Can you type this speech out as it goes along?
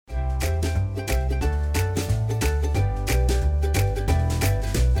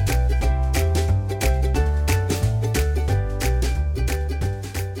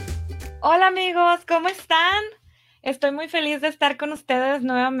¿cómo están? Estoy muy feliz de estar con ustedes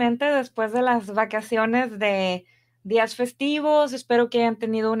nuevamente después de las vacaciones de días festivos. Espero que hayan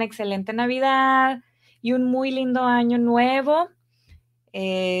tenido una excelente Navidad y un muy lindo año nuevo.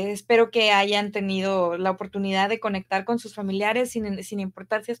 Espero que hayan tenido la oportunidad de conectar con sus familiares sin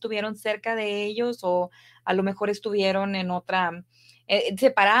importar si estuvieron cerca de ellos o a lo mejor estuvieron en otra,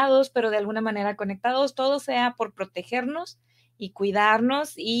 separados, pero de alguna manera conectados. Todo sea por protegernos y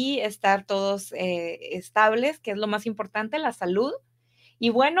cuidarnos y estar todos estables, que es lo más importante, la salud.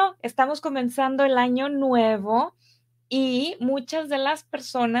 Y bueno, estamos comenzando el año nuevo y muchas de las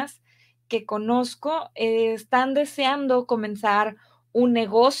personas que conozco están deseando comenzar un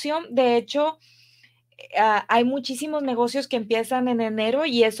negocio. De hecho, hay muchísimos negocios que empiezan en enero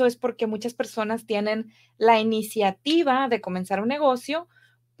y eso es porque muchas personas tienen la iniciativa de comenzar un negocio,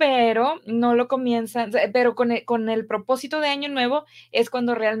 pero no lo comienzan, pero con el propósito de año nuevo es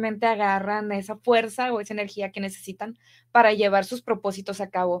cuando realmente agarran esa fuerza o esa energía que necesitan para llevar sus propósitos a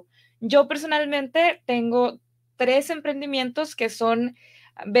cabo. Yo personalmente tengo 3 emprendimientos que son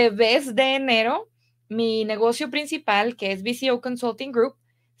bebés de enero. Mi negocio principal, que es VCO Consulting Group,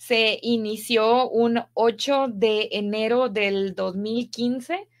 se inició un 8 de enero del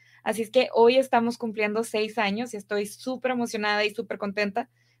 2015, así es que hoy estamos cumpliendo 6 años y estoy súper emocionada y súper contenta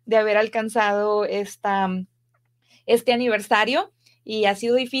de haber alcanzado este aniversario. Y ha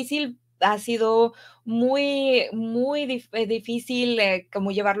sido difícil, ha sido muy, muy difícil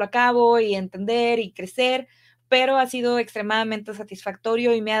como llevarlo a cabo y entender y crecer, pero ha sido extremadamente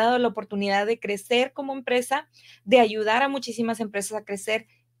satisfactorio y me ha dado la oportunidad de crecer como empresa, de ayudar a muchísimas empresas a crecer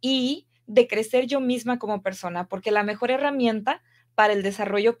y de crecer yo misma como persona, porque la mejor herramienta para el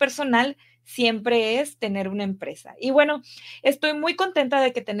desarrollo personal siempre es tener una empresa. Y bueno, estoy muy contenta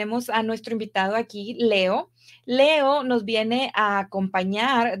de que tenemos a nuestro invitado aquí, Leo. Leo nos viene a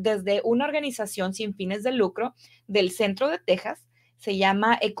acompañar desde una organización sin fines de lucro del centro de Texas. Se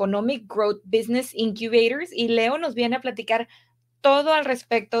llama Economic Growth Business Incubators y Leo nos viene a platicar todo al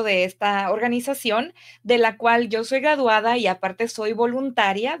respecto de esta organización, de la cual yo soy graduada y aparte soy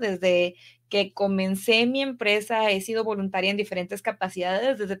voluntaria. Desde que comencé mi empresa he sido voluntaria en diferentes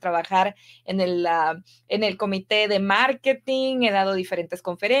capacidades, desde trabajar en el comité de marketing, he dado diferentes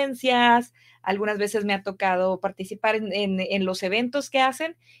conferencias, algunas veces me ha tocado participar en los eventos que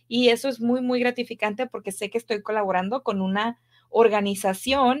hacen y eso es muy, muy gratificante porque sé que estoy colaborando con una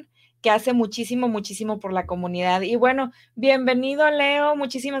organización que hace muchísimo, muchísimo por la comunidad. Y bueno, bienvenido, Leo.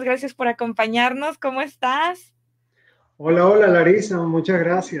 Muchísimas gracias por acompañarnos. ¿Cómo estás? Hola, hola Larisa, muchas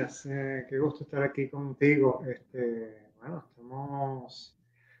gracias. Qué gusto estar aquí contigo. Bueno, estamos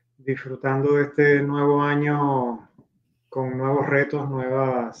disfrutando de este nuevo año con nuevos retos,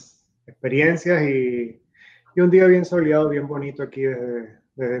 nuevas experiencias y un día bien soleado, bien bonito aquí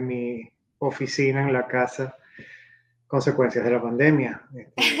desde mi oficina en la casa, consecuencias de la pandemia.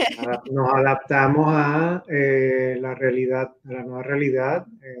 Nos adaptamos a la realidad, a la nueva realidad.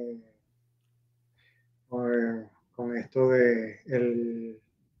 Con esto de el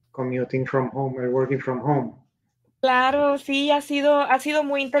commuting from home, el working from home. Claro, sí, ha sido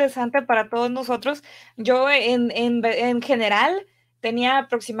muy interesante para todos nosotros. Yo en general tenía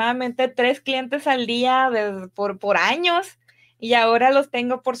aproximadamente 3 clientes al día por años y ahora los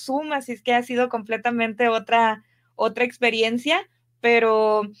tengo por Zoom, así es que ha sido completamente otra experiencia,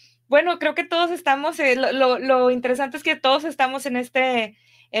 pero bueno, creo que todos estamos, lo interesante es que todos estamos en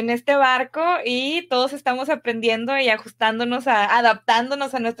este barco y todos estamos aprendiendo y ajustándonos,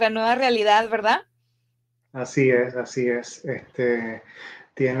 adaptándonos a nuestra nueva realidad, ¿verdad? Así es, así es.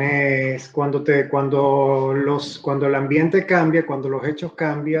 Tienes cuando el ambiente cambia, cuando los hechos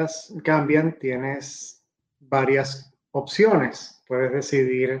cambian, tienes varias opciones. Puedes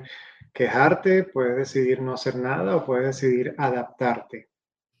decidir quejarte, puedes decidir no hacer nada o puedes decidir adaptarte.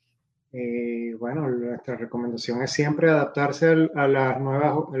 Y bueno, nuestra recomendación es siempre adaptarse a las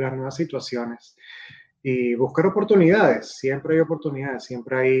nuevas situaciones y buscar oportunidades. Siempre hay oportunidades,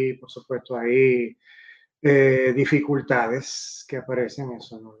 siempre hay, por supuesto, hay dificultades que aparecen,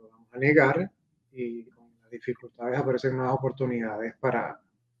 eso no lo vamos a negar, y con las dificultades aparecen nuevas oportunidades para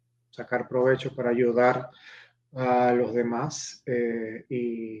sacar provecho, para ayudar a los demás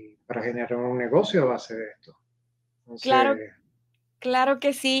y para generar un negocio a base de esto. Claro. Entonces, Claro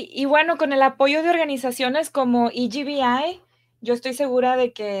que sí. Y bueno, con el apoyo de organizaciones como EGBI, yo estoy segura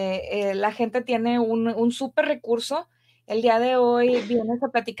de que la gente tiene un súper recurso. El día de hoy vienes a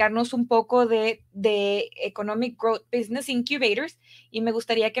platicarnos un poco de Economic Growth Business Incubators y me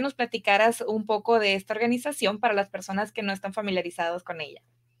gustaría que nos platicaras un poco de esta organización para las personas que no están familiarizados con ella.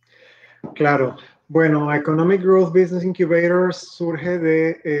 claro, bueno, Economic Growth Business Incubators surge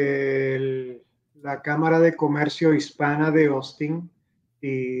de la Cámara de Comercio Hispana de Austin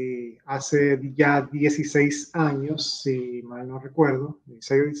y hace ya 16 años, si mal no recuerdo,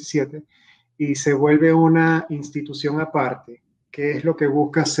 16 o 17, y se vuelve una institución aparte. ¿Qué es lo que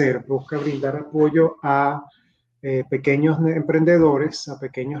busca hacer? Busca brindar apoyo a pequeños emprendedores, a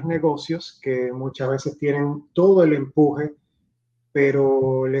pequeños negocios que muchas veces tienen todo el empuje,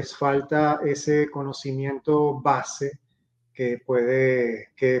 pero les falta ese conocimiento base que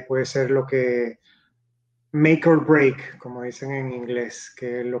puede ser lo que make or break, como dicen en inglés,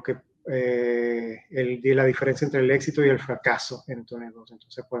 que es lo que la diferencia entre el éxito y el fracaso en tu negocio.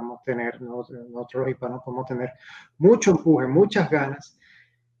 Entonces podemos tener, nosotros los hispanos podemos tener mucho empuje, muchas ganas,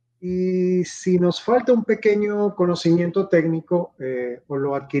 y si nos falta un pequeño conocimiento técnico, o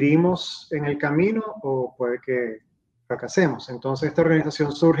lo adquirimos en el camino o puede que fracasemos. Entonces esta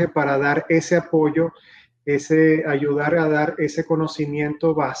organización surge para dar ese apoyo, ayudar a dar ese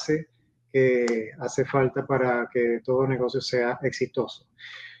conocimiento base que hace falta para que todo negocio sea exitoso.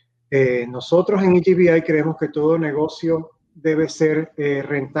 Nosotros en EGBI creemos que todo negocio debe ser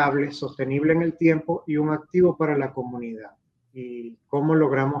rentable, sostenible en el tiempo y un activo para la comunidad. ¿Y cómo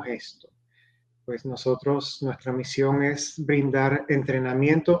logramos esto? Pues nuestra misión es brindar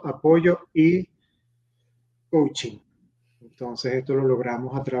entrenamiento, apoyo y coaching. Entonces esto lo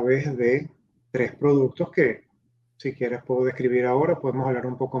logramos a través de 3 productos que, si quieres, puedo describir ahora, podemos hablar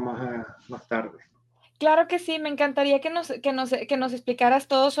un poco más tarde. Claro que sí, me encantaría que nos explicaras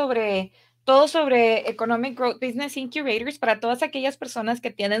todo sobre Economic Growth Business Incubators para todas aquellas personas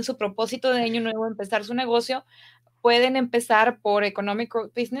que tienen su propósito de año nuevo, empezar su negocio. Pueden empezar por Economic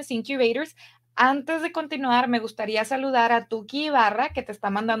Growth Business Incubators. Antes de continuar, me gustaría saludar a Tuki Ibarra, que te está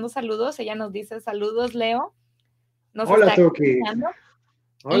mandando saludos. Ella nos dice saludos, Leo. Nos Hola, está Tuki. acompañando.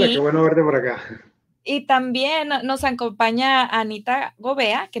 Hola, qué bueno verte por acá. Y también nos acompaña Anita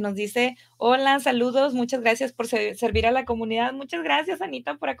Gobea, que nos dice, hola, saludos, muchas gracias por servir a la comunidad. Muchas gracias,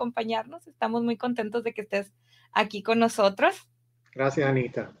 Anita, por acompañarnos. Estamos muy contentos de que estés aquí con nosotros. Gracias,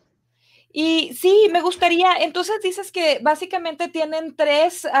 Anita. Y sí, me gustaría, entonces dices que básicamente tienen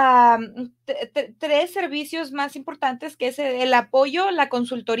tres servicios más importantes, que es el apoyo, la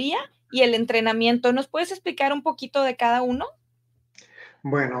consultoría y el entrenamiento. ¿Nos puedes explicar un poquito de cada uno?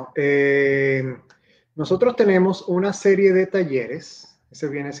 Bueno, nosotros tenemos una serie de talleres, ese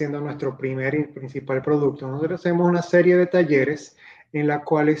viene siendo nuestro primer y principal producto. Nosotros hacemos una serie de talleres en las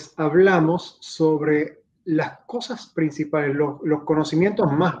cuales hablamos sobre las cosas principales, los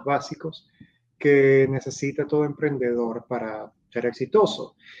conocimientos más básicos que necesita todo emprendedor para ser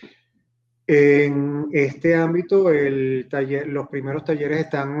exitoso. En este ámbito, los primeros talleres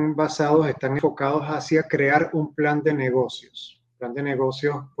están enfocados hacia crear un plan de negocios. Plan de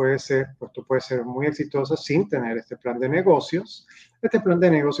negocios puede ser, pues tú puedes ser muy exitoso sin tener este plan de negocios. Este plan de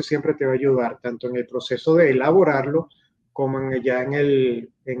negocios siempre te va a ayudar tanto en el proceso de elaborarlo como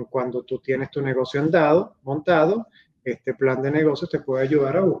en cuando tú tienes tu negocio montado. Este plan de negocios te puede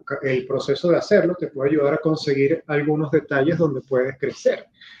ayudar a buscar el proceso de hacerlo, te puede ayudar a conseguir algunos detalles donde puedes crecer.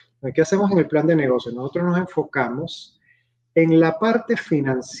 ¿Qué hacemos en el plan de negocio? Nosotros nos enfocamos en la parte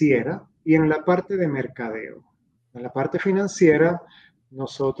financiera y en la parte de mercadeo. En la parte financiera,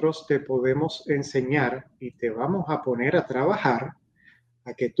 nosotros te podemos enseñar y te vamos a poner a trabajar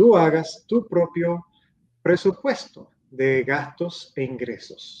a que tú hagas tu propio presupuesto de gastos e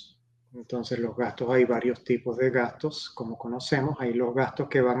ingresos. Entonces, los gastos, hay varios tipos de gastos, como conocemos. Hay los gastos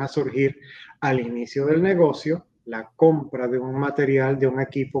que van a surgir al inicio del negocio, la compra de un material, de un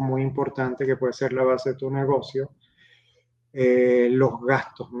equipo muy importante que puede ser la base de tu negocio, los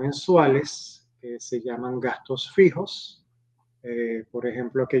gastos mensuales, que se llaman gastos fijos. Por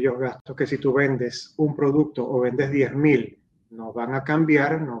ejemplo, aquellos gastos que si tú vendes un producto o vendes 10,000, no van a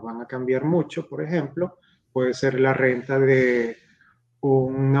cambiar mucho. Por ejemplo, puede ser la renta de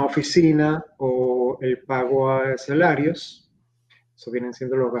una oficina o el pago a salarios. Eso vienen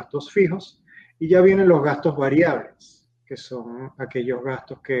siendo los gastos fijos. Y ya vienen los gastos variables, que son aquellos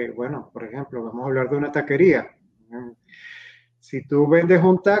gastos que, bueno, por ejemplo, vamos a hablar de una taquería. Si tú vendes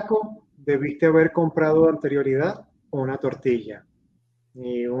un taco, debiste haber comprado de anterioridad una tortilla,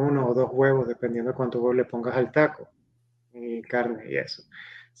 y 1 o 2 huevos, dependiendo de cuánto huevo le pongas al taco, y carne y eso.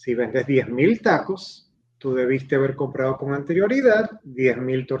 Si vendes 10,000 tacos, tú debiste haber comprado con anterioridad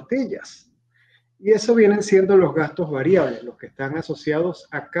 10,000 tortillas. Y eso vienen siendo los gastos variables, los que están asociados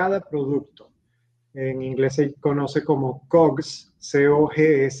a cada producto. En inglés se conoce como COGS,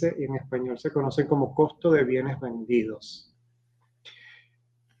 C-O-G-S, y en español se conoce como costo de bienes vendidos.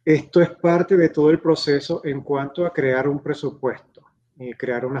 Esto es parte de todo el proceso en cuanto a crear un presupuesto y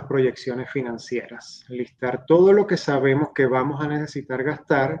crear unas proyecciones financieras. Listar todo lo que sabemos que vamos a necesitar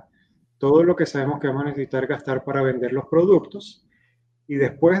gastar, todo lo que sabemos que vamos a necesitar gastar para vender los productos. Y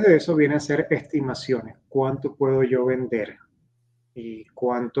después de eso viene a ser estimaciones. ¿Cuánto puedo yo vender? ¿Y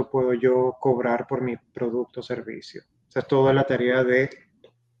cuánto puedo yo cobrar por mi producto o servicio? Esa es toda la tarea de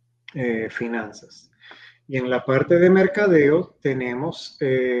finanzas. Y en la parte de mercadeo tenemos,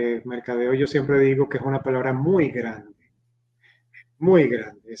 mercadeo yo siempre digo que es una palabra muy grande, muy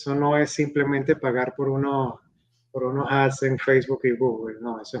grande. Eso no es simplemente pagar por unos ads en Facebook y Google,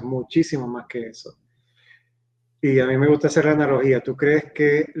 no, eso es muchísimo más que eso. Y a mí me gusta hacer la analogía. ¿Tú crees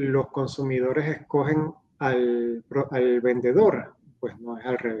que los consumidores escogen al vendedor? Pues no es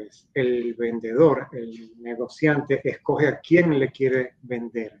al revés. El vendedor, el negociante, escoge a quién le quiere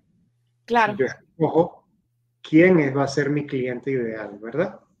vender. Claro. Yo escojo va a ser mi cliente ideal,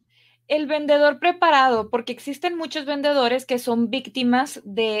 ¿verdad? El vendedor preparado, porque existen muchos vendedores que son víctimas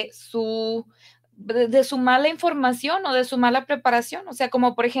de su mala información o de su mala preparación. O sea,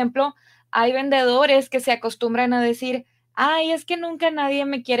 como por ejemplo, hay vendedores que se acostumbran a decir, ay, es que nunca nadie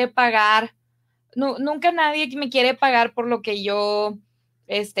me quiere pagar, nunca nadie me quiere pagar por lo que yo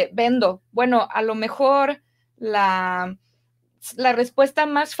vendo. Bueno, a lo mejor la respuesta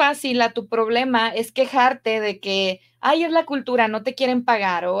más fácil a tu problema es quejarte de que, ay, es la cultura, no te quieren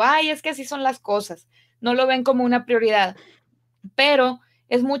pagar, o ay, es que así son las cosas, no lo ven como una prioridad. Pero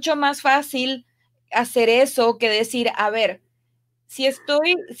es mucho más fácil hacer eso que decir, a ver,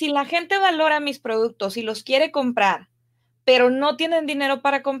 si la gente valora mis productos y los quiere comprar, pero no tienen dinero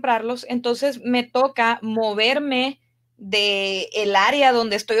para comprarlos, entonces me toca moverme de el área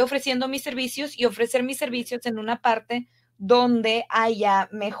donde estoy ofreciendo mis servicios y ofrecer mis servicios en una parte donde haya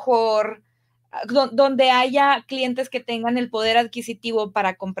donde haya clientes que tengan el poder adquisitivo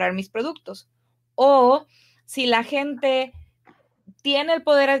para comprar mis productos. O si la gente tiene el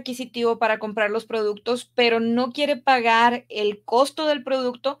poder adquisitivo para comprar los productos, pero no quiere pagar el costo del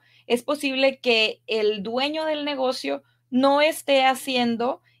producto, es posible que el dueño del negocio no esté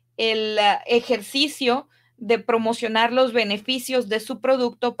haciendo el ejercicio de promocionar los beneficios de su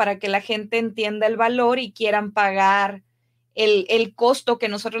producto para que la gente entienda el valor y quieran pagar el costo que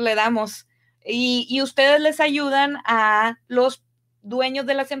nosotros le damos. Y ustedes les ayudan a los dueños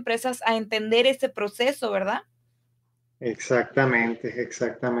de las empresas a entender ese proceso, ¿verdad? Exactamente,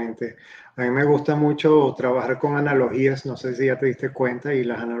 exactamente. A mí me gusta mucho trabajar con analogías, no sé si ya te diste cuenta, y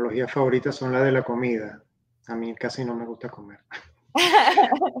las analogías favoritas son las de la comida. A mí casi no me gusta comer.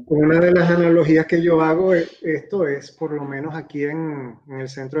 Una de las analogías que yo hago, esto es, por lo menos aquí en el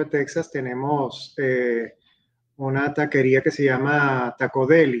centro de Texas, tenemos una taquería que se llama Taco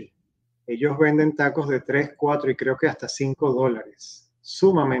Deli. Ellos venden tacos de 3, 4 y creo que hasta $5,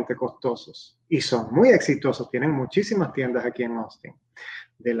 sumamente costosos y son muy exitosos. Tienen muchísimas tiendas aquí en Austin.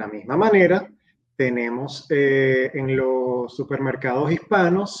 De la misma manera, tenemos en los supermercados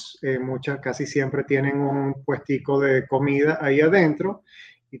hispanos, casi siempre tienen un puestico de comida ahí adentro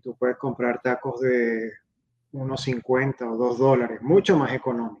y tú puedes comprar tacos de unos 50 o $2, mucho más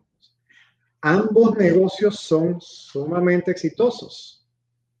económicos. Ambos negocios son sumamente exitosos.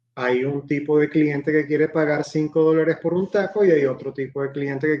 Hay un tipo de cliente que quiere pagar $5 por un taco y hay otro tipo de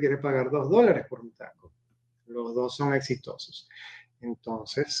cliente que quiere pagar $2 por un taco. Los dos son exitosos.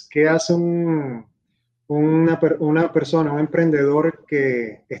 Entonces, ¿qué hace una persona, un emprendedor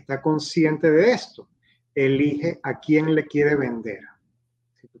que está consciente de esto? Elige a quién le quiere vender.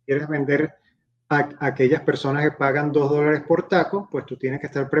 Si tú quieres vender a aquellas personas que pagan $2 por taco, pues tú tienes que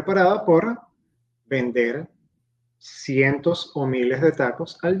estar preparada por vender cientos o miles de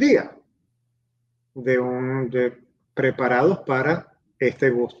tacos al día preparados para este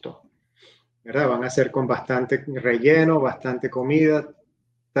gusto, ¿verdad? Van a ser con bastante relleno, bastante comida,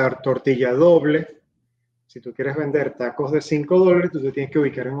 tortilla doble. Si tú quieres vender tacos de $5, tú te tienes que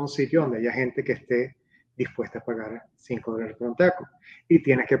ubicar en un sitio donde haya gente que esté dispuesta a pagar $5 por un taco. Y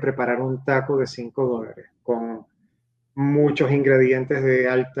tienes que preparar un taco de $5 con muchos ingredientes de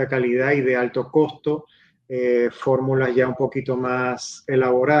alta calidad y de alto costo, fórmulas ya un poquito más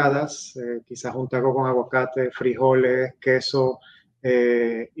elaboradas, quizás un taco con aguacate, frijoles, queso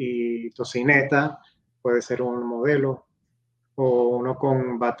y tocineta, puede ser un modelo, o uno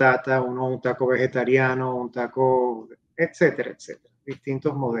con batata, un taco vegetariano, un taco, etcétera, etcétera,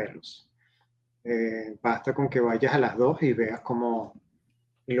 distintos modelos. Basta con que vayas a las dos y veas cómo,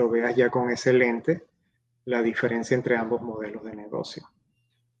 y lo veas ya con ese lente, la diferencia entre ambos modelos de negocio.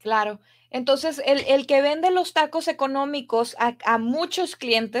 Claro. Entonces, el que vende los tacos económicos a muchos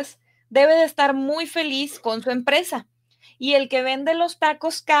clientes debe de estar muy feliz con su empresa. Y el que vende los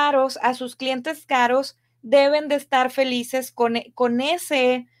tacos caros a sus clientes caros deben de estar felices con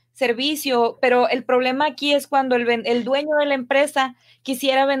ese servicio, pero el problema aquí es cuando el dueño de la empresa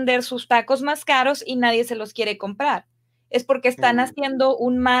quisiera vender sus tacos más caros y nadie se los quiere comprar. Es porque están haciendo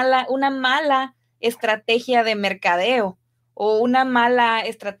una mala estrategia de mercadeo o una mala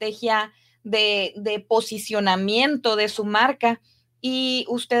estrategia de posicionamiento de su marca, y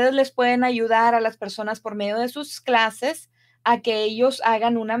ustedes les pueden ayudar a las personas por medio de sus clases a que ellos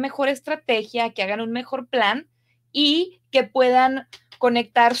hagan una mejor estrategia, que hagan un mejor plan y que puedan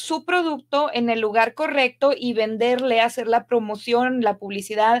conectar su producto en el lugar correcto y venderle, hacer la promoción, la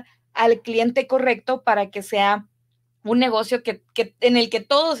publicidad al cliente correcto para que sea un negocio en el que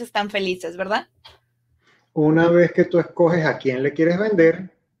todos están felices, ¿verdad? Una vez que tú escoges a quién le quieres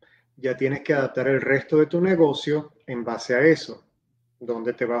vender, ya tienes que adaptar el resto de tu negocio en base a eso.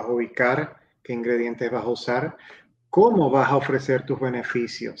 ¿Dónde te vas a ubicar? ¿Qué ingredientes vas a usar? ¿Cómo vas a ofrecer tus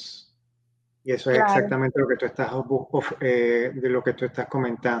beneficios? Y eso es Claro. exactamente lo que tú estás, de lo que tú estás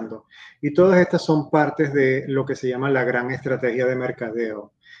comentando. Y todas estas son partes de lo que se llama la gran estrategia de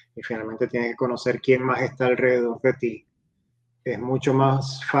mercadeo. Y finalmente tienes que conocer quién más está alrededor de ti. Es mucho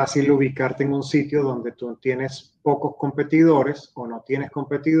más fácil ubicarte en un sitio donde tú tienes pocos competidores o no tienes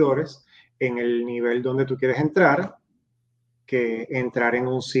competidores en el nivel donde tú quieres entrar, que entrar en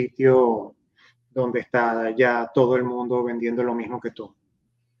un sitio donde está ya todo el mundo vendiendo lo mismo que tú.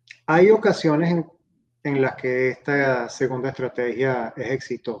 Hay ocasiones en las que esta segunda estrategia es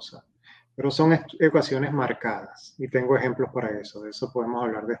exitosa, pero son ocasiones marcadas y tengo ejemplos para eso, de eso podemos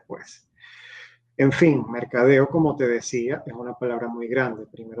hablar después. En fin, mercadeo, como te decía, es una palabra muy grande.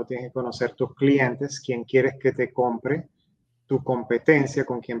 Primero tienes que conocer tus clientes, quién quieres que te compre, tu competencia,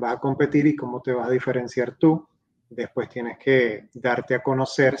 con quién vas a competir y cómo te vas a diferenciar tú. Después tienes que darte a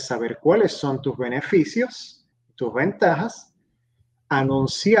conocer, saber cuáles son tus beneficios, tus ventajas,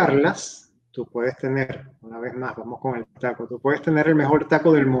 anunciarlas. Tú puedes tener, una vez más, vamos con el taco, tú puedes tener el mejor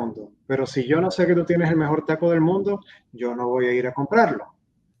taco del mundo, pero si yo no sé que tú tienes el mejor taco del mundo, yo no voy a ir a comprarlo.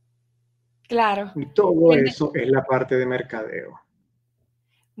 Claro. Y todo eso es la parte de mercadeo.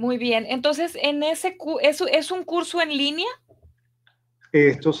 Muy bien. Entonces, ¿eso es un curso en línea?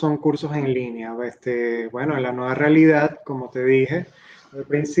 Estos son cursos en línea. Bueno, en la nueva realidad, como te dije al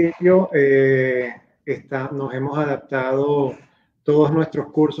principio, nos hemos adaptado todos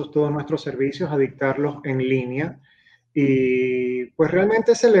nuestros cursos, todos nuestros servicios a dictarlos en línea y pues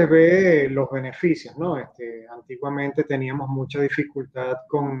realmente se les ve los beneficios, ¿no? Antiguamente teníamos mucha dificultad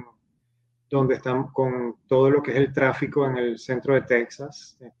con donde están con todo lo que es el tráfico en el centro de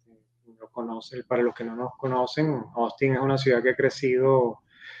Texas. Lo conoce, para los que no nos conocen, Austin es una ciudad que ha crecido,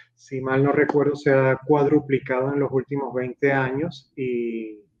 si mal no recuerdo, se ha cuadruplicado en los últimos 20 años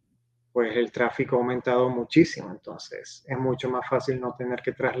y pues el tráfico ha aumentado muchísimo. Entonces es mucho más fácil no tener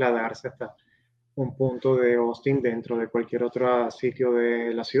que trasladarse hasta un punto de Austin dentro de cualquier otro sitio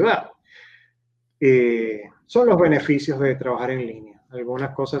de la ciudad. Son los beneficios de trabajar en línea.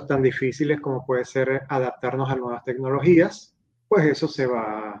 Algunas cosas tan difíciles como puede ser adaptarnos a nuevas tecnologías, pues eso se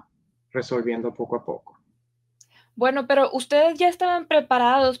va resolviendo poco a poco. Bueno, pero ustedes ya estaban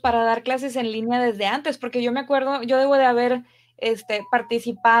preparados para dar clases en línea desde antes, porque yo me acuerdo, yo debo de haber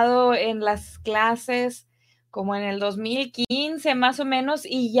participado en las clases como en el 2015 más o menos,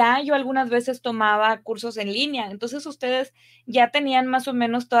 y ya yo algunas veces tomaba cursos en línea. Entonces ustedes ya tenían más o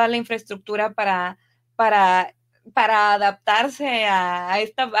menos toda la infraestructura para, para adaptarse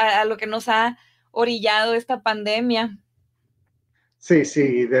a lo que nos ha orillado esta pandemia. Sí,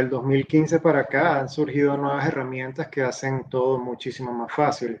 sí, del 2015 para acá han surgido nuevas herramientas que hacen todo muchísimo más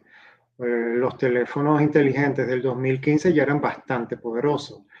fácil. Los teléfonos inteligentes del 2015 ya eran bastante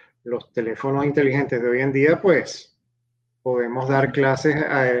poderosos. Los teléfonos inteligentes de hoy en día, pues, podemos dar clases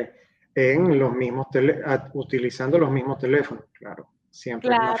en los mismos utilizando los mismos teléfonos, claro. Siempre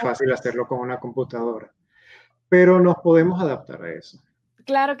es más Claro. fácil hacerlo con una computadora, pero nos podemos adaptar a eso.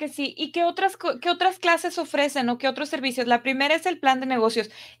 Claro que sí. ¿Y qué otras clases ofrecen o qué otros servicios? La primera es el plan de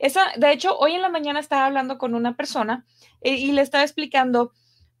negocios. Esa, de hecho, hoy en la mañana estaba hablando con una persona y le estaba explicando,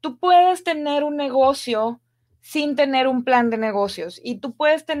 tú puedes tener un negocio sin tener un plan de negocios y tú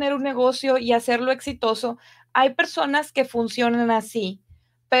puedes tener un negocio y hacerlo exitoso. Hay personas que funcionan así,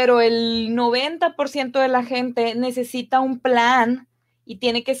 pero el 90% de la gente necesita un plan y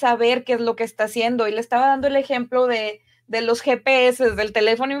tiene que saber qué es lo que está haciendo. Y le estaba dando el ejemplo de los GPS, del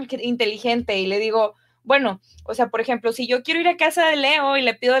teléfono inteligente, y le digo, bueno, o sea, por ejemplo, si yo quiero ir a casa de Leo y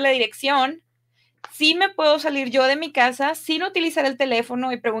le pido la dirección, sí me puedo salir yo de mi casa sin utilizar el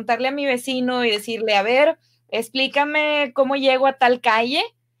teléfono y preguntarle a mi vecino y decirle, a ver, explícame cómo llego a tal calle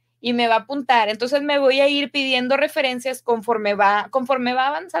y me va a apuntar. Entonces me voy a ir pidiendo referencias conforme va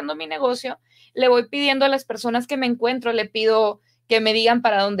avanzando mi negocio, le voy pidiendo a las personas que me encuentro, le pido que me digan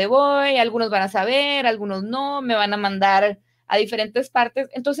para dónde voy, algunos van a saber, algunos no, me van a mandar a diferentes partes.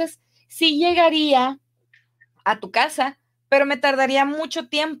 Entonces, sí llegaría a tu casa, pero me tardaría mucho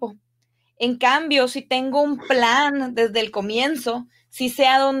tiempo. En cambio, si tengo un plan desde el comienzo, si sé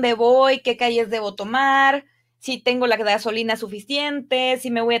a dónde voy, qué calles debo tomar, si tengo la gasolina suficiente,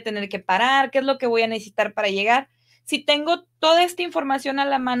 si me voy a tener que parar, qué es lo que voy a necesitar para llegar. Si tengo toda esta información a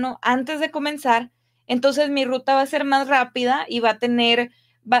la mano antes de comenzar, entonces mi ruta va a ser más rápida y va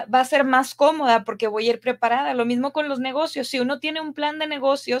a ser más cómoda porque voy a ir preparada. Lo mismo con los negocios. Si uno tiene un plan de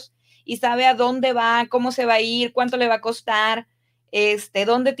negocios y sabe a dónde va, cómo se va a ir, cuánto le va a costar,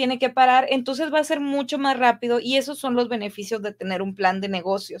 dónde tiene que parar, entonces va a ser mucho más rápido y esos son los beneficios de tener un plan de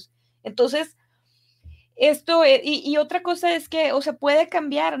negocios. Entonces, y otra cosa es que, o sea, puede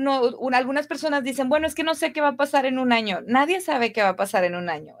cambiar, ¿no? Algunas personas dicen, bueno, es que no sé qué va a pasar en un año. Nadie sabe qué va a pasar en un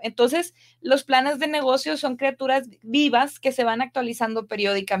año. Entonces, los planes de negocios son criaturas vivas que se van actualizando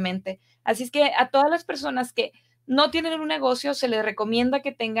periódicamente. Así es que a todas las personas que no tienen un negocio, se les recomienda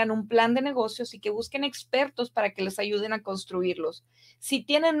que tengan un plan de negocios y que busquen expertos para que les ayuden a construirlos. Si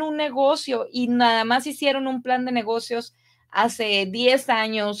tienen un negocio y nada más hicieron un plan de negocios hace 10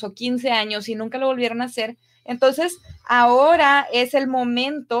 años o 15 años y nunca lo volvieron a hacer, entonces ahora es el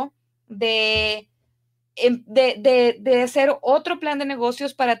momento de hacer otro plan de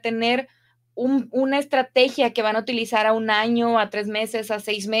negocios para tener una estrategia que van a utilizar a un año, a 3 meses, a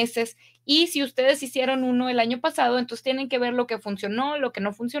 6 meses. Y si ustedes hicieron uno el año pasado, entonces tienen que ver lo que funcionó, lo que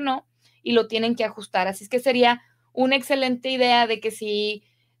no funcionó y lo tienen que ajustar. Así es que sería una excelente idea de que si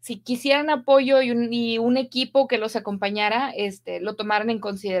quisieran apoyo y un equipo que los acompañara, lo tomaran en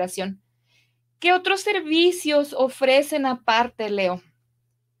consideración. ¿Qué otros servicios ofrecen aparte, Leo?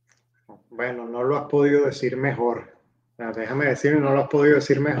 Bueno, no lo has podido decir mejor. O sea, déjame decir, no lo has podido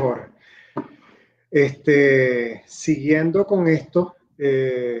decir mejor. Siguiendo con esto,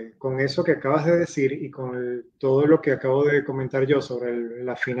 con eso que acabas de decir y con todo lo que acabo de comentar yo sobre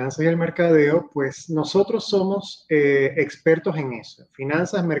las finanzas y el mercadeo, pues nosotros somos expertos en eso,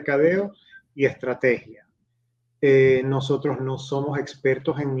 finanzas, mercadeo y estrategia. Nosotros no somos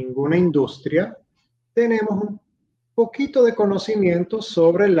expertos en ninguna industria, tenemos un poquito de conocimiento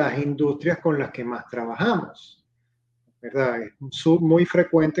sobre las industrias con las que más trabajamos, ¿verdad? Es muy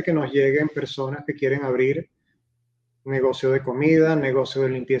frecuente que nos lleguen personas que quieren abrir negocio de comida, negocio de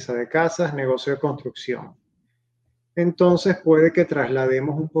limpieza de casas, negocio de construcción. Entonces puede que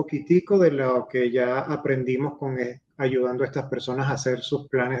traslademos un poquitico de lo que ya aprendimos con ayudando a estas personas a hacer sus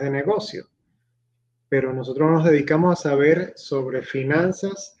planes de negocio. Pero nosotros nos dedicamos a saber sobre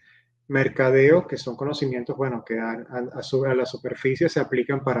finanzas, mercadeo, que son conocimientos, bueno, que a la superficie se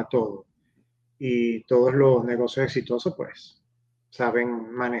aplican para todo. Y todos los negocios exitosos, pues,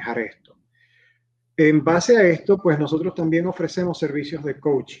 saben manejar esto. En base a esto, pues nosotros también ofrecemos servicios de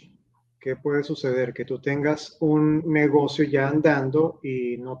coaching. ¿Qué puede suceder? Que tú tengas un negocio ya andando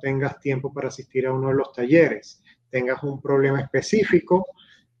y no tengas tiempo para asistir a uno de los talleres, tengas un problema específico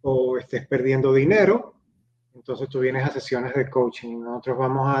o estés perdiendo dinero, entonces tú vienes a sesiones de coaching. Nosotros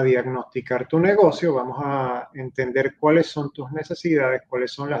vamos a diagnosticar tu negocio, vamos a entender cuáles son tus necesidades,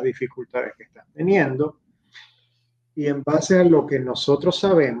 cuáles son las dificultades que estás teniendo. Y en base a lo que nosotros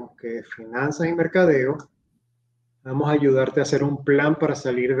sabemos, que es finanzas y mercadeo, vamos a ayudarte a hacer un plan para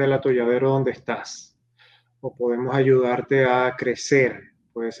salir del atolladero donde estás. O podemos ayudarte a crecer.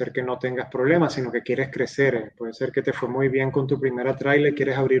 Puede ser que no tengas problemas, sino que quieres crecer. Puede ser que te fue muy bien con tu primera trailer y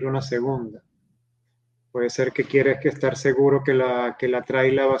quieres abrir una segunda. Puede ser que quieres estar seguro que la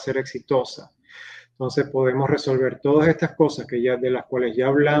trailer va a ser exitosa. Entonces podemos resolver todas estas cosas de las cuales ya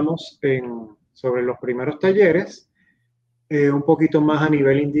hablamos sobre los primeros talleres, un poquito más a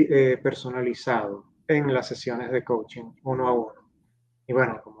nivel personalizado en las sesiones de coaching uno a uno. Y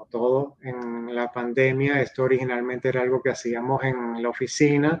bueno, como todo en la pandemia, esto originalmente era algo que hacíamos en la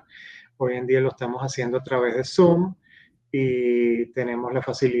oficina, hoy en día lo estamos haciendo a través de Zoom y tenemos la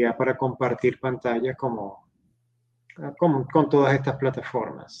facilidad para compartir pantallas con todas estas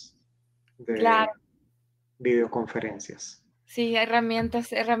plataformas Claro. de videoconferencias. Sí,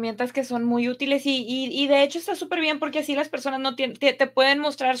 herramientas que son muy útiles y de hecho está súper bien porque así las personas no te pueden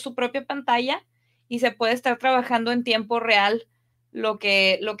mostrar su propia pantalla y se puede estar trabajando en tiempo real lo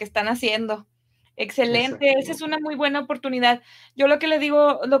que están haciendo. Excelente, esa es Exactamente. una muy buena oportunidad. Yo lo que les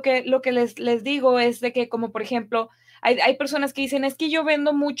digo, lo que les digo es de que, como por ejemplo, hay personas que dicen, es que yo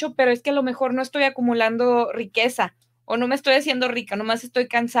vendo mucho, pero es que a lo mejor no estoy acumulando riqueza o no me estoy haciendo rica, nomás estoy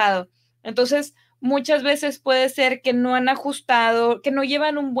cansado. Entonces, muchas veces puede ser que no han ajustado, que no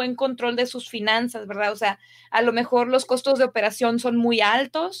llevan un buen control de sus finanzas, ¿verdad? O sea, a lo mejor los costos de operación son muy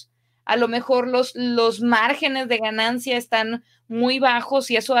altos, a lo mejor los márgenes de ganancia están muy bajos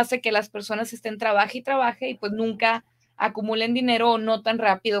y eso hace que las personas estén trabaje y trabaje y pues nunca acumulen dinero o no tan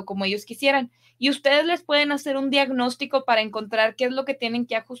rápido como ellos quisieran. Y ustedes les pueden hacer un diagnóstico para encontrar qué es lo que tienen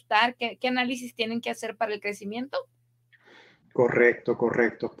que ajustar, qué análisis tienen que hacer para el crecimiento. Correcto,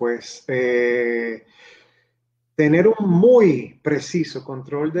 correcto. Pues tener un muy preciso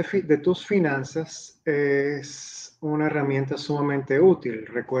control de tus finanzas es una herramienta sumamente útil.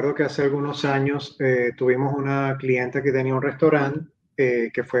 Recuerdo que hace algunos años tuvimos una clienta que tenía un restaurante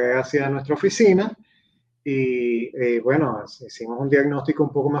que fue hacia nuestra oficina y bueno, hicimos un diagnóstico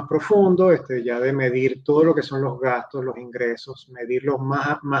un poco más profundo, ya de medir todo lo que son los gastos, los ingresos, medirlos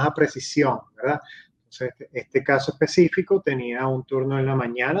más a precisión, ¿verdad? Entonces, este caso específico tenía un turno en la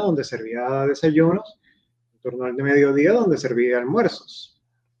mañana donde servía desayunos, un turno al mediodía donde servía almuerzos.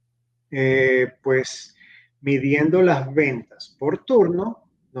 Pues midiendo las ventas por turno,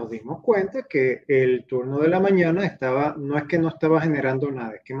 nos dimos cuenta que el turno de la mañana no es que no estaba generando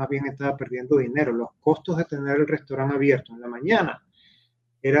nada, es que más bien estaba perdiendo dinero. Los costos de tener el restaurante abierto en la mañana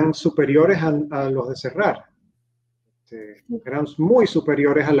eran superiores a los de cerrar. Eran muy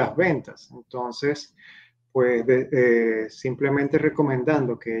superiores a las ventas. Entonces, pues simplemente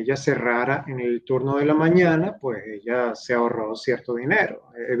recomendando que ella cerrara en el turno de la mañana, pues ella se ahorró cierto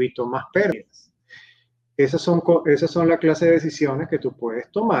dinero, evitó más pérdidas. Esas son la clase de decisiones que tú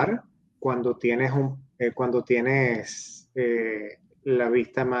puedes tomar cuando tienes la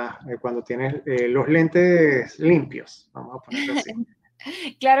vista más, cuando tienes los lentes limpios, vamos a ponerlo así.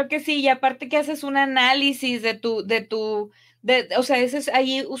 Claro que sí, y aparte que haces un análisis o sea,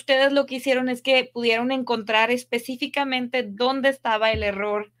 ahí ustedes lo que hicieron es que pudieron encontrar específicamente dónde estaba el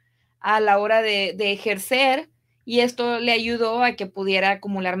error a la hora de ejercer, y esto le ayudó a que pudiera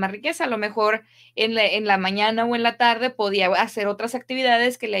acumular más riqueza. A lo mejor en la mañana o en la tarde podía hacer otras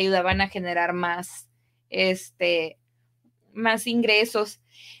actividades que le ayudaban a generar más ingresos.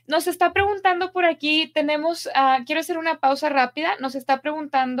 Nos está preguntando por aquí, quiero hacer una pausa rápida, nos está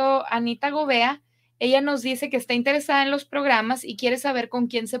preguntando Anita Gobea, ella nos dice que está interesada en los programas y quiere saber con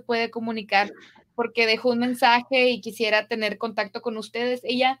quién se puede comunicar, porque dejó un mensaje y quisiera tener contacto con ustedes.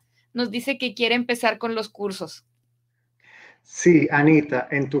 Ella nos dice que quiere empezar con los cursos. Sí, Anita,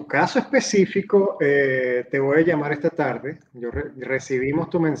 en tu caso específico, te voy a llamar esta tarde. Recibimos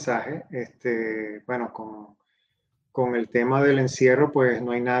tu mensaje. Bueno, con el tema del encierro, pues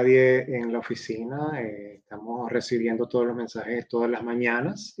no hay nadie en la oficina. Estamos recibiendo todos los mensajes todas las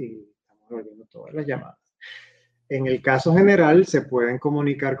mañanas y estamos oyendo todas las llamadas. En el caso general, se pueden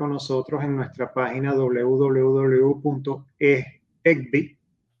comunicar con nosotros en nuestra página www.egbi.org.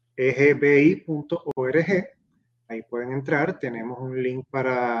 Ahí pueden entrar, tenemos un link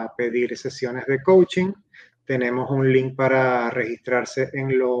para pedir sesiones de coaching, tenemos un link para registrarse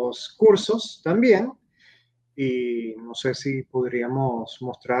en los cursos también, y no sé si podríamos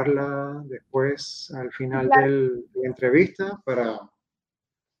mostrarla después al final Claro. de la entrevista para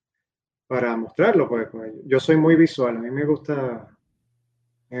mostrarlo, pues yo soy muy visual, a mí me gusta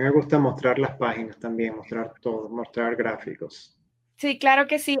mostrar las páginas también, mostrar todo, mostrar gráficos. Sí, claro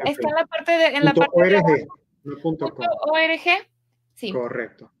que sí. En Está fin, en la parte de .org, abajo, no punto .com. .org. Sí,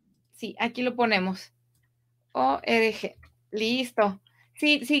 Correcto. sí, aquí lo ponemos. ORG. Listo.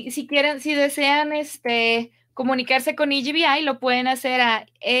 Sí, sí, si quieren, si desean comunicarse con EGBI, lo pueden hacer a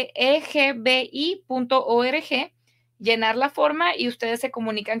egbi.org, llenar la forma y ustedes se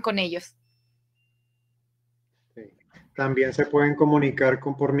comunican con ellos. Sí. También se pueden comunicar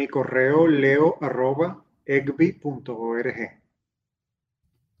por mi correo leo@egbi.org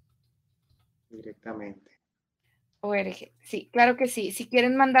directamente. ORG. Sí, claro que sí. Si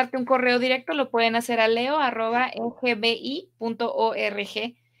quieren mandarte un correo directo, lo pueden hacer a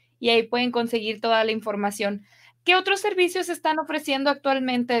leo@egbi.org y ahí pueden conseguir toda la información. ¿Qué otros servicios están ofreciendo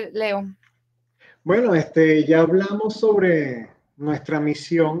actualmente, Leo? Bueno, ya hablamos sobre nuestra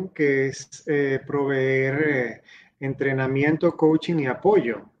misión, que es proveer entrenamiento, coaching y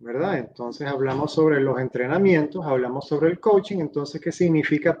apoyo, ¿verdad? Entonces hablamos sobre los entrenamientos, hablamos sobre el coaching. Entonces, ¿qué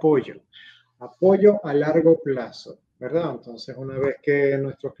significa apoyo? Apoyo a largo plazo, ¿verdad? Entonces, una vez que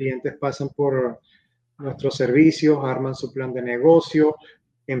nuestros clientes pasan por nuestros servicios, arman su plan de negocio,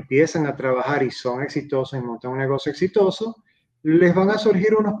 empiezan a trabajar y son exitosos y montan un negocio exitoso, les van a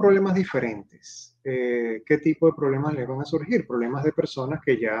surgir unos problemas diferentes. ¿Qué tipo de problemas les van a surgir? Problemas de personas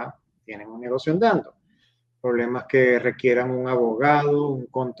que ya tienen un negocio andando, problemas que requieran un abogado, un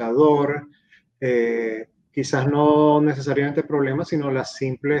contador, quizás no necesariamente problemas, sino las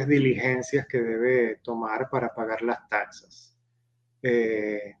simples diligencias que debe tomar para pagar las taxas.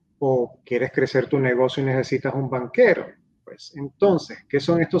 O quieres crecer tu negocio y necesitas un banquero, pues. Entonces, ¿qué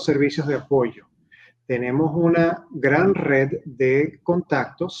son estos servicios de apoyo? Tenemos una gran red de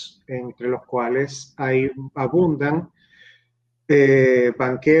contactos entre los cuales abundan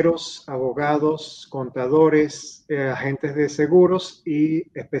banqueros, abogados, contadores, agentes de seguros y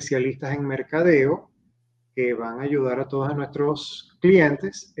especialistas en mercadeo que van a ayudar a todos nuestros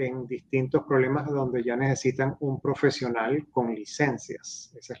clientes en distintos problemas donde ya necesitan un profesional con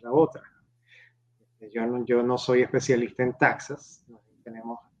licencias. Esa es la otra. Yo no soy especialista en taxas,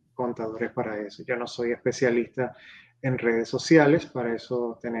 tenemos contadores para eso. Yo no soy especialista en redes sociales, para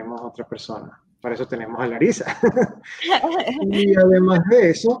eso tenemos otra persona. Para eso tenemos a Larisa. Y además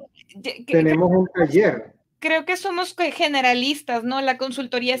de eso, tenemos un taller. Creo que somos generalistas, ¿no? La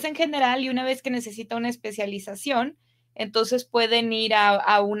consultoría es en general y una vez que necesita una especialización, entonces pueden ir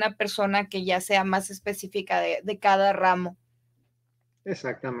a una persona que ya sea más específica de cada ramo.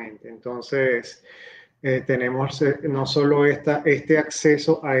 Exactamente. Entonces, tenemos no solo este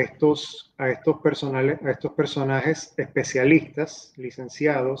acceso a estos personajes especialistas,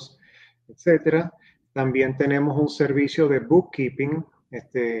 licenciados, etcétera. También tenemos un servicio de bookkeeping,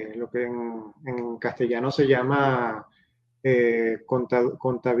 lo que en castellano se llama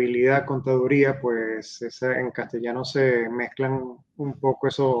contabilidad, contaduría, pues en castellano se mezclan un poco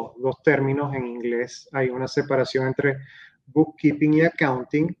esos dos términos. En inglés hay una separación entre bookkeeping y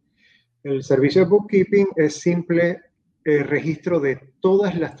accounting. El servicio de bookkeeping es simple registro de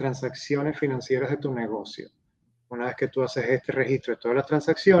todas las transacciones financieras de tu negocio. Una vez que tú haces este registro de todas las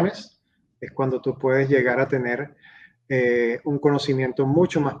transacciones, es cuando tú puedes llegar a tener un conocimiento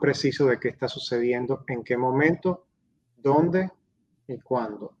mucho más preciso de qué está sucediendo, en qué momento, dónde y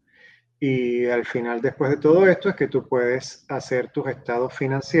cuándo. Y al final, después de todo esto, es que tú puedes hacer tus estados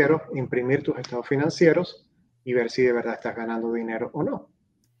financieros, imprimir tus estados financieros y ver si de verdad estás ganando dinero o no.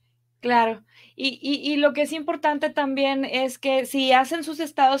 Claro. Y lo que es importante también es que si hacen sus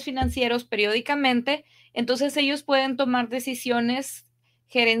estados financieros periódicamente, entonces ellos pueden tomar decisiones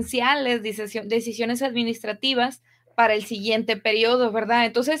gerenciales, decisiones administrativas para el siguiente periodo, ¿verdad?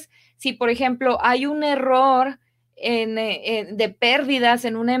 Entonces, si por ejemplo hay un error de pérdidas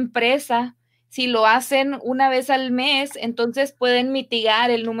en una empresa, si lo hacen una vez al mes, entonces pueden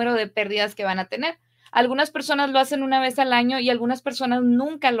mitigar el número de pérdidas que van a tener. Algunas personas lo hacen una vez al año y algunas personas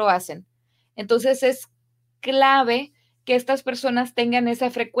nunca lo hacen. Entonces es clave que estas personas tengan esa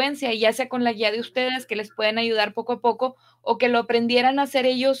frecuencia, y ya sea con la guía de ustedes, que les pueden ayudar poco a poco, o que lo aprendieran a hacer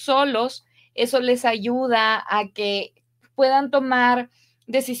ellos solos. Eso les ayuda a que puedan tomar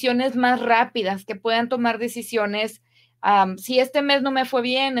decisiones más rápidas, que puedan tomar decisiones, si este mes no me fue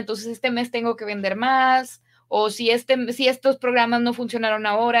bien, entonces este mes tengo que vender más, o si estos programas no funcionaron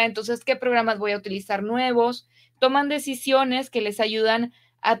ahora, entonces ¿qué programas voy a utilizar nuevos? Toman decisiones que les ayudan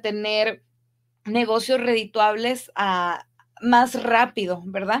a tener negocios redituables más rápido,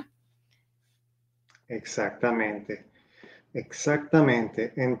 ¿verdad? Exactamente,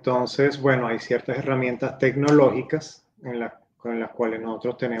 exactamente. Entonces, bueno, hay ciertas herramientas tecnológicas con las cuales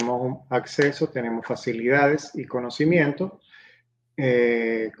nosotros tenemos un acceso, tenemos facilidades y conocimiento,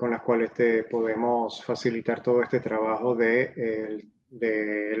 con las cuales te podemos facilitar todo este trabajo de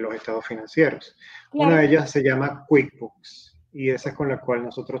los estados financieros. Una Claro. de ellas se llama QuickBooks y esa es con la cual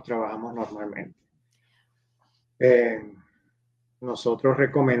nosotros trabajamos normalmente. Nosotros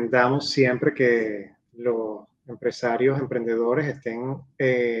recomendamos siempre que los empresarios, emprendedores estén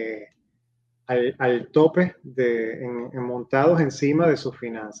al tope, montados encima de sus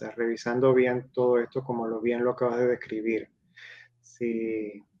finanzas, revisando bien todo esto como bien lo acabas de describir.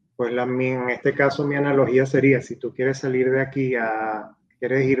 Si, pues en este caso mi analogía sería, si tú quieres salir de aquí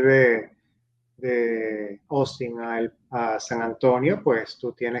quieres ir de Austin a San Antonio, pues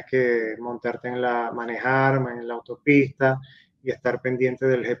tú tienes que montarte manejar en la autopista y estar pendiente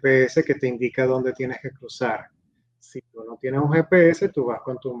del GPS que te indica dónde tienes que cruzar. Si tú no tienes un GPS, tú vas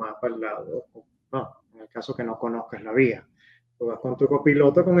con tu mapa al lado. No, en el caso que no conozcas la vía. Tú vas con tu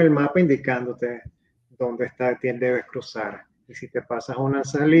copiloto con el mapa indicándote dónde debes cruzar. Y si te pasas una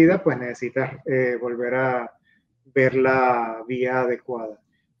salida, pues necesitas volver a ver la vía adecuada.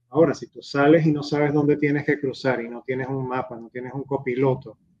 Ahora, si tú sales y no sabes dónde tienes que cruzar y no tienes un mapa, no tienes un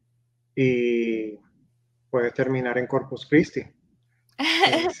copiloto, y puedes terminar en Corpus Christi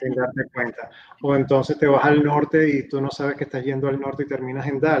sin darte cuenta. O entonces te vas al norte y tú no sabes que estás yendo al norte y terminas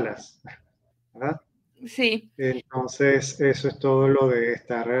en Dallas, ¿verdad? Sí. Entonces, eso es todo lo de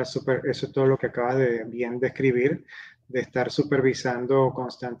eso es todo lo que acabas de bien describir, de estar supervisando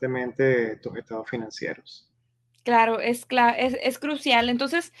constantemente tus estados financieros. Claro, es crucial.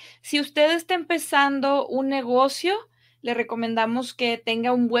 Entonces, si usted está empezando un negocio, le recomendamos que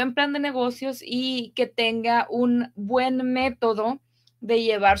tenga un buen plan de negocios y que tenga un buen método de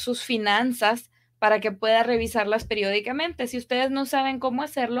llevar sus finanzas para que pueda revisarlas periódicamente. Si ustedes no saben cómo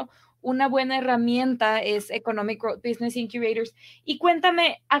hacerlo, una buena herramienta es Economic Growth Business Incubators. Y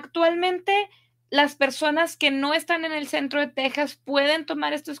cuéntame, actualmente, ¿las personas que no están en el centro de Texas pueden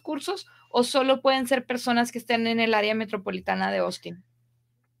tomar estos cursos o solo pueden ser personas que estén en el área metropolitana de Austin?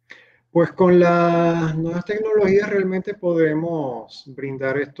 Pues con las nuevas tecnologías realmente podemos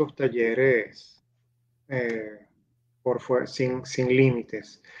brindar estos talleres eh, sin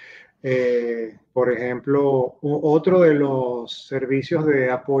límites. Por ejemplo, otro de los servicios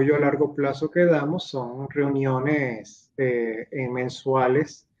de apoyo a largo plazo que damos son reuniones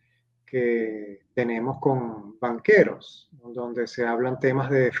mensuales que tenemos con banqueros, donde se hablan temas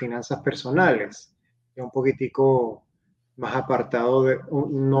de finanzas personales, y un poquitico más apartado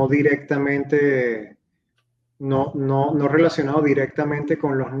no directamente, no relacionado directamente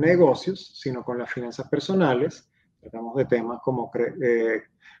con los negocios, sino con las finanzas personales. Tratamos de temas como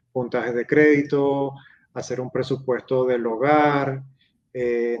puntajes de crédito, hacer un presupuesto del hogar,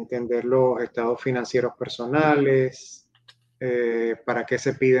 entender los estados financieros personales, para qué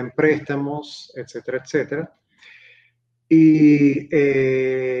se piden préstamos, etcétera, etcétera. Y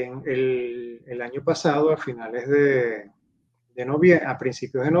el año pasado, a finales de noviembre, a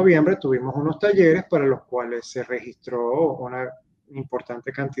principios de noviembre, tuvimos unos talleres para los cuales se registró una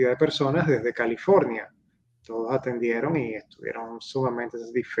importante cantidad de personas desde California. Todos atendieron y estuvieron sumamente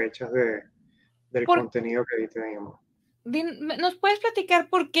satisfechas del Por, contenido que ahí teníamos. ¿Nos puedes platicar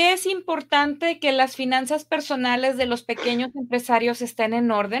por qué es importante que las finanzas personales de los pequeños empresarios estén en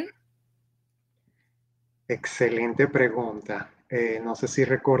orden? Excelente pregunta. No sé si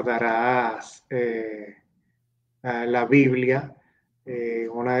recordarás a la Biblia,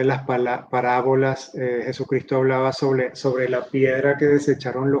 una de las parábolas, Jesucristo hablaba sobre la piedra que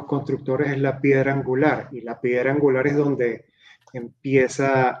desecharon los constructores, es la piedra angular, y la piedra angular es donde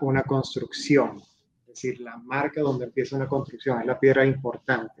empieza una construcción, es decir, la marca donde empieza una construcción, es la piedra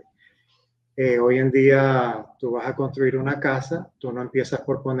importante. Hoy en día tú vas a construir una casa, tú no empiezas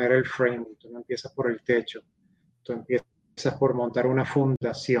por poner el frame, tú no empiezas por el techo, tú empiezas por montar una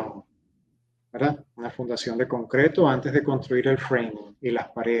fundación, ¿verdad? Una fundación de concreto antes de construir el framing y las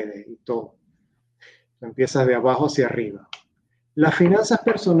paredes y todo. Tú empiezas de abajo hacia arriba. Las finanzas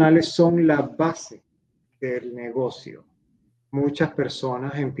personales son la base del negocio. Muchas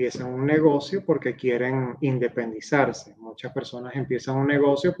personas empiezan un negocio porque quieren independizarse. Muchas personas empiezan un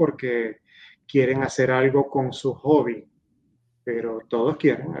negocio porque quieren hacer algo con su hobby. Pero todos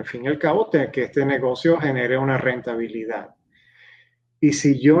quieren, al fin y al cabo, que este negocio genere una rentabilidad. Y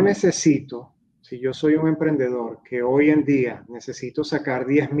si yo soy un emprendedor que hoy en día necesito sacar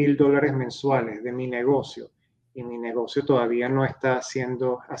 $10,000 mensuales de mi negocio y mi negocio todavía no está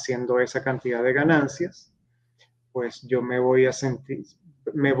haciendo esa cantidad de ganancias, pues yo me voy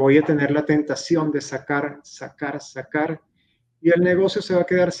a tener la tentación de sacar, y el negocio se va a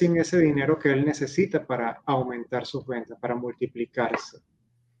quedar sin ese dinero que él necesita para aumentar sus ventas, para multiplicarse.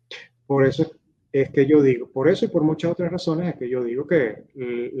 Por eso es que yo digo, por eso y por muchas otras razones es que yo digo que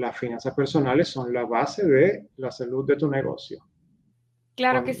las finanzas personales son la base de la salud de tu negocio.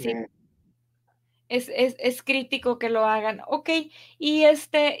 Claro que Con, sí. Es crítico que lo hagan. Ok, y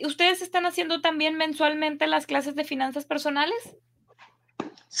 ¿ustedes están haciendo también mensualmente las clases de finanzas personales?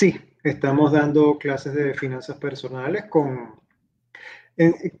 sí, estamos dando clases de finanzas personales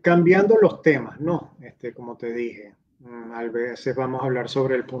cambiando los temas, ¿no? Como te dije, a veces vamos a hablar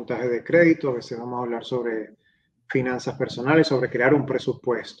sobre el puntaje de crédito, a veces vamos a hablar sobre finanzas personales, sobre crear un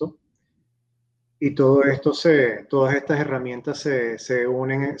presupuesto. Y todas estas herramientas se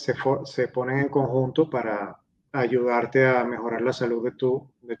unen, se ponen en conjunto para ayudarte a mejorar la salud de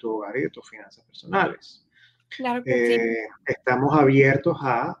tu hogar y de tus finanzas personales. Claro que sí. Estamos abiertos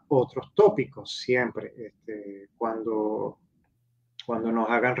a otros tópicos siempre. Cuando nos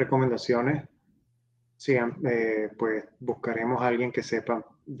hagan recomendaciones, pues buscaremos a alguien que sepa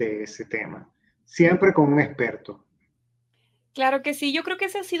de ese tema. Siempre con un experto. Claro que sí. Yo creo que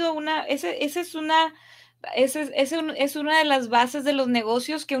esa ha sido esa es una es una de las bases de los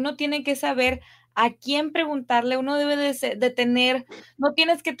negocios que uno tiene que saber a quién preguntarle. Uno debe de tener, no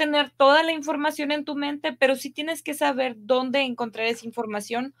tienes que tener toda la información en tu mente, pero sí tienes que saber dónde encontrar esa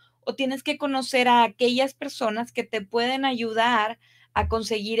información o tienes que conocer a aquellas personas que te pueden ayudar a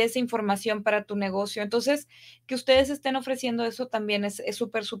conseguir esa información para tu negocio. Entonces, que ustedes estén ofreciendo eso también es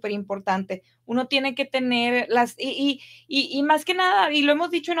súper, súper importante. Uno tiene que tener y más que nada, y lo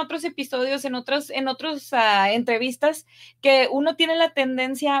hemos dicho en otros episodios, en otros entrevistas, que uno tiene la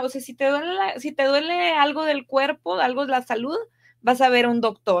tendencia, o sea, si te duele algo del cuerpo, algo de la salud, vas a ver a un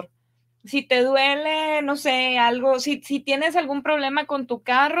doctor. Si te duele, no sé, algo, si tienes algún problema con tu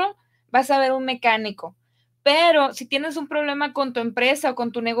carro, vas a ver un mecánico. Pero si tienes un problema con tu empresa o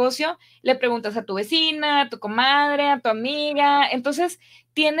con tu negocio, le preguntas a tu vecina, a tu comadre, a tu amiga. Entonces,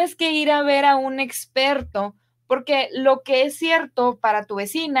 tienes que ir a ver a un experto, porque lo que es cierto para tu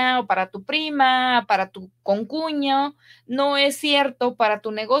vecina o para tu prima, para tu concuño, no es cierto para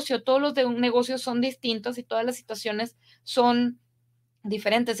tu negocio. Todos los de un negocio son distintos y todas las situaciones son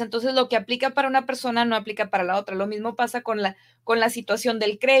diferentes. Entonces, lo que aplica para una persona no aplica para la otra. Lo mismo pasa con la situación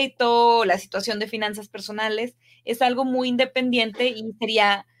del crédito, la situación de finanzas personales. Es algo muy independiente y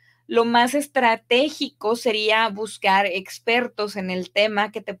sería lo más estratégico sería buscar expertos en el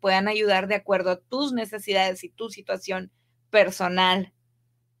tema que te puedan ayudar de acuerdo a tus necesidades y tu situación personal.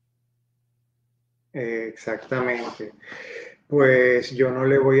 Exactamente. Pues yo no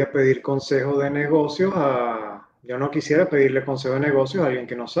le voy a pedir consejo de negocios yo no quisiera pedirle consejo de negocios a alguien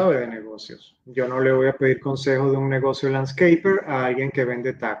que no sabe de negocios. Yo no le voy a pedir consejo de un negocio landscaper a alguien que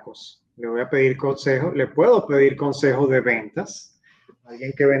vende tacos. Le voy a pedir consejo, le puedo pedir consejo de ventas a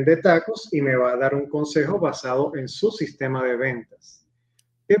alguien que vende tacos y me va a dar un consejo basado en su sistema de ventas,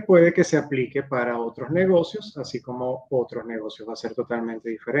 que puede que se aplique para otros negocios, así como otros negocios, va a ser totalmente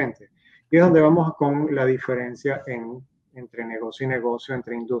diferente. Y es donde vamos con la diferencia entre negocio y negocio,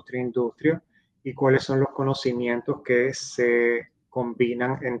 entre industria e industria, y cuáles son los conocimientos que se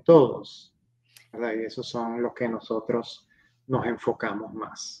combinan en todos, ¿verdad? Y esos son los que nosotros nos enfocamos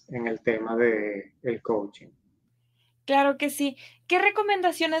más en el tema del coaching. Claro que sí. ¿Qué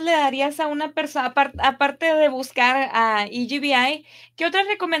recomendaciones le darías a una persona, aparte de buscar a EGBI, qué otras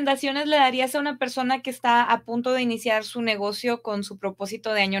recomendaciones le darías a una persona que está a punto de iniciar su negocio con su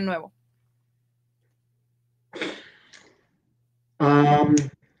propósito de año nuevo? Um,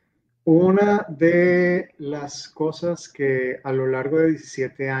 Una de las cosas que a lo largo de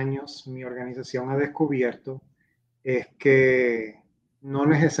 17 años mi organización ha descubierto es que no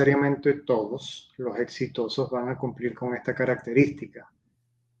necesariamente todos los exitosos van a cumplir con esta característica,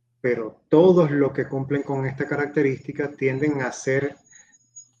 pero todos los que cumplen con esta característica tienden a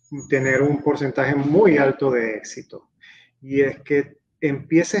tener un porcentaje muy alto de éxito. Y es que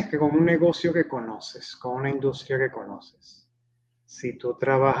empieces con un negocio que conoces, con una industria que conoces. Si tú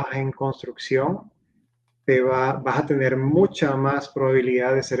trabajas en construcción, vas a tener mucha más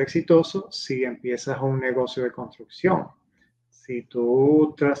probabilidad de ser exitoso si empiezas un negocio de construcción. Si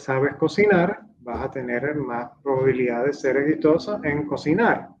tú sabes cocinar, vas a tener más probabilidad de ser exitoso en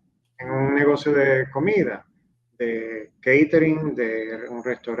cocinar, en un negocio de comida, de catering, de un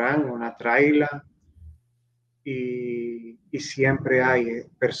restaurante, una traila, y siempre hay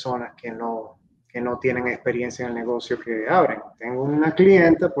personas que no tienen experiencia en el negocio que abren. Tengo una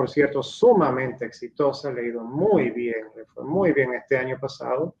clienta, por cierto, sumamente exitosa, le ha ido muy bien, le fue muy bien este año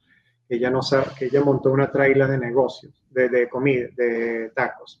pasado, que ella, no sabe, que ella montó una traila de negocios, de comida, de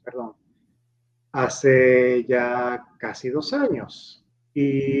tacos, perdón, hace ya casi 2 años.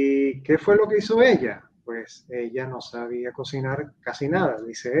 ¿Y qué fue lo que hizo ella? Pues ella no sabía cocinar casi nada,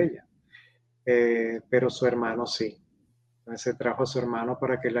 dice ella, pero su hermano sí. Entonces se trajo a su hermano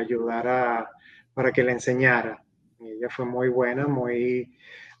para que le ayudara, para que le enseñara. Y ella fue muy buena, muy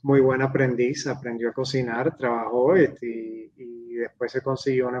buena aprendiz, aprendió a cocinar, trabajó y después se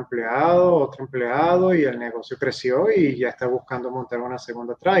consiguió un empleado, otro empleado y el negocio creció y ya está buscando montar una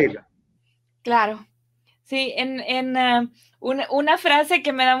segunda traila. Claro. Sí, una frase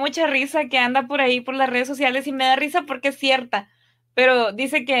que me da mucha risa, que anda por ahí por las redes sociales y me da risa porque es cierta, pero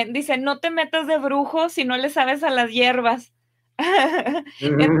dice, no te metas de brujo si no le sabes a las hierbas.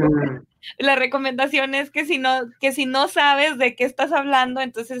 Entonces, Mm, la recomendación es que si no sabes de qué estás hablando,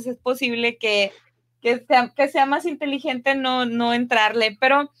 entonces es posible que sea más inteligente no entrarle.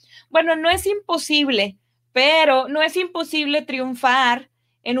 Pero bueno, no es imposible triunfar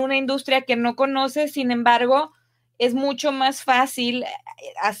en una industria que no conoces. Sin embargo, es mucho más fácil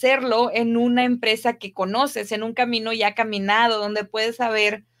hacerlo en una empresa que conoces, en un camino ya caminado, donde puedes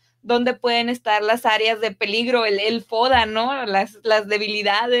saber dónde pueden estar las áreas de peligro, el FODA, ¿no? Las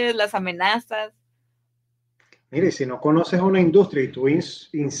debilidades, las amenazas. Mire, si no conoces una industria y tú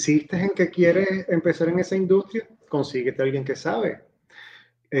insistes en que quieres empezar en esa industria, consíguete a alguien que sabe.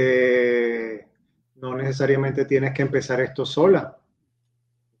 No necesariamente tienes que empezar esto sola.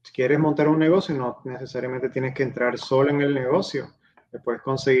 Si quieres montar un negocio, no necesariamente tienes que entrar sola en el negocio. Le puedes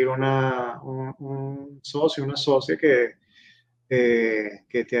conseguir un socio, una socia que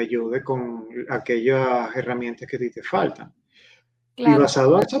te ayude con aquellas herramientas que a ti te faltan. Y Claro,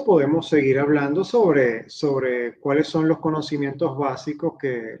 basado en eso podemos seguir hablando sobre cuáles son los conocimientos básicos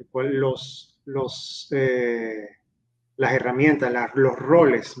las herramientas, los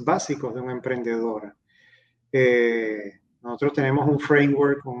roles básicos de un emprendedor. Nosotros tenemos un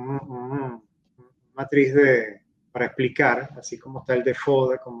framework, una matriz para explicar, así como está el de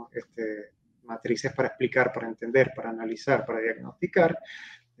FODA, como matrices para explicar, para entender, para analizar, para diagnosticar.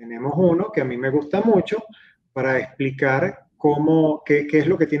 Tenemos uno que a mí me gusta mucho para explicar qué es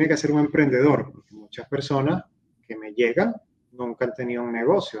lo que tiene que hacer un emprendedor. Porque muchas personas que me llegan nunca han tenido un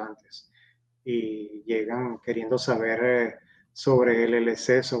negocio antes y llegan queriendo saber sobre el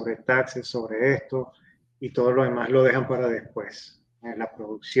LLC, sobre taxes, sobre esto, y todo lo demás lo dejan para después. La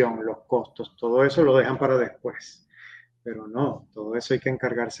producción, los costos, todo eso lo dejan para después. Pero no, todo eso hay que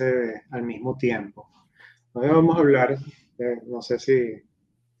encargarse al mismo tiempo. Hoy vamos a hablar, no sé si,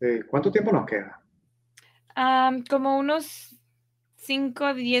 ¿cuánto tiempo nos queda? como unos 5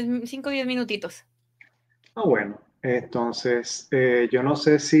 o 10 minutitos. Ah, bueno, entonces yo no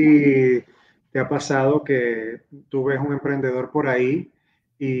sé si te ha pasado que tú ves un emprendedor por ahí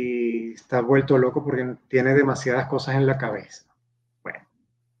y está vuelto loco porque tiene demasiadas cosas en la cabeza. Bueno,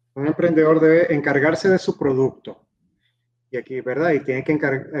 un emprendedor debe encargarse de su producto. Y aquí, ¿verdad? Y tiene que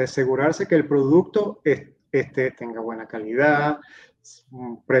asegurarse que el producto tenga buena calidad,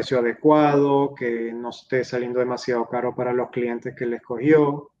 un precio adecuado, que no esté saliendo demasiado caro para los clientes que le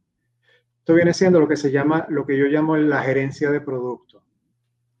escogió. Esto viene siendo lo que yo llamo la gerencia de producto.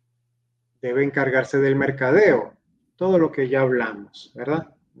 Debe encargarse del mercadeo, todo lo que ya hablamos,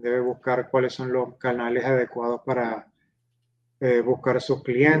 ¿verdad? Debe buscar cuáles son los canales adecuados para buscar a sus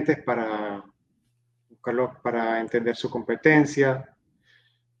clientes, para buscarlos, para entender su competencia.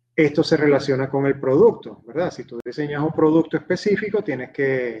 Esto se relaciona con el producto, ¿verdad? Si tú diseñas un producto específico, tienes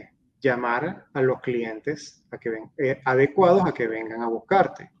que llamar a los clientes adecuados a que vengan a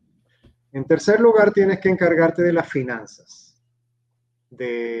buscarte. En tercer lugar, tienes que encargarte de las finanzas,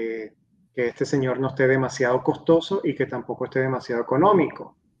 de que este señor no esté demasiado costoso y que tampoco esté demasiado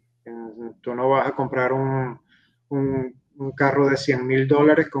económico. Tú no vas a comprar un carro de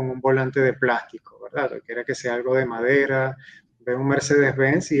 $100,000 con un volante de plástico, ¿verdad? Quiere que sea algo de madera. Ve un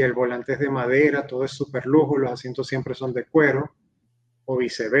Mercedes-Benz y el volante es de madera, todo es súper lujo, los asientos siempre son de cuero, o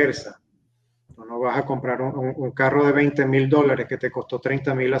viceversa. Tú no vas a comprar un carro de $20,000 que te costó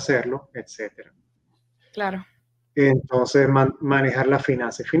 $30,000 hacerlo, etcétera. Claro. Entonces, manejar las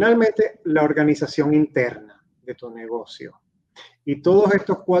finanzas. Finalmente, la organización interna de tu negocio. Y todos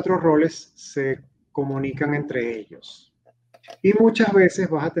estos cuatro roles se comunican entre ellos. Y muchas veces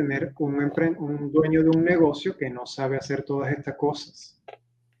vas a tener un dueño de un negocio que no sabe hacer todas estas cosas.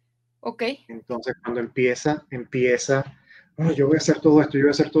 Ok. Entonces, cuando empieza, oh, yo voy a hacer todo esto, yo voy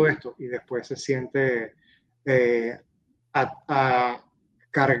a hacer todo esto, y después se siente eh,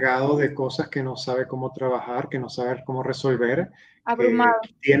 cargado de cosas que no sabe cómo trabajar, que no sabe cómo resolver, que Abrumado.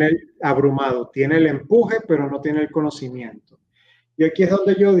 tiene abrumado, tiene el empuje, pero no tiene el conocimiento. Y aquí es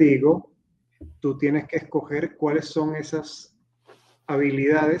donde yo digo, tú tienes que escoger cuáles son esas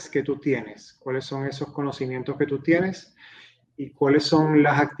habilidades que tú tienes, cuáles son esos conocimientos que tú tienes y cuáles son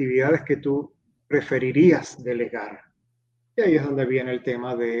las actividades que tú preferirías delegar. Y ahí es donde viene el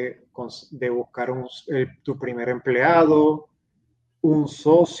tema de buscar tu primer empleado, un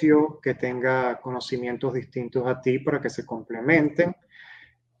socio que tenga conocimientos distintos a ti para que se complementen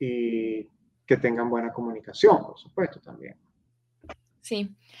y que tengan buena comunicación, por supuesto, también.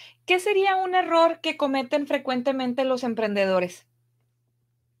 Sí. ¿Qué sería un error que cometen frecuentemente los emprendedores?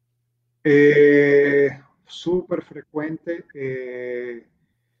 Súper frecuente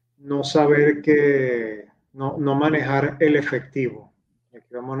no saber no manejar el efectivo.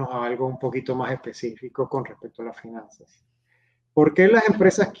 Aquí vámonos a algo un poquito más específico con respecto a las finanzas. ¿Por qué las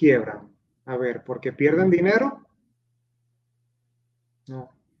empresas quiebran? A ver, ¿porque pierden dinero? No,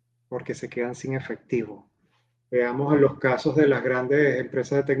 porque se quedan sin efectivo. Veamos en los casos de las grandes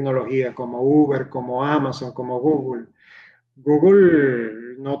empresas de tecnología como Uber, como Amazon, como Google.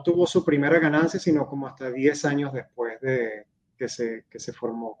 Google no tuvo su primera ganancia, sino como hasta 10 años después de que se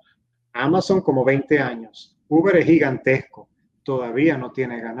formó. Amazon como 20 años. Uber es gigantesco, todavía no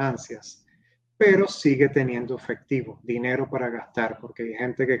tiene ganancias, pero sigue teniendo efectivo, dinero para gastar, porque hay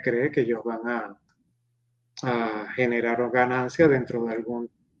gente que cree que ellos van a generar ganancias dentro de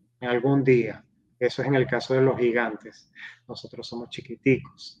algún día. Eso es en el caso de los gigantes. Nosotros somos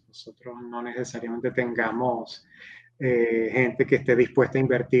chiquiticos, nosotros no necesariamente tengamos gente que esté dispuesta a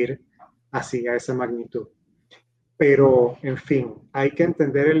invertir así a esa magnitud. pero, en fin, hay que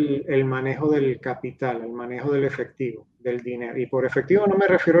entender el manejo del capital, el manejo del efectivo, del dinero. Y por efectivo no me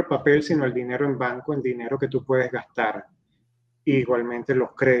refiero al papel, sino al dinero en banco, el dinero que tú puedes gastar. Igualmente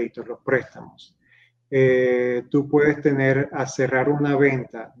los créditos, los préstamos. Tú puedes tener a cerrar una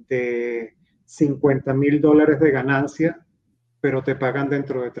venta de $50,000 de ganancia, pero te pagan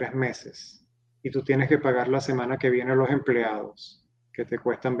dentro de 3 meses. Y tú tienes que pagar la semana que viene a los empleados, que te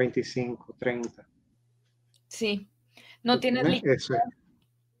cuestan 25, 30. Sí, no tienes Eso es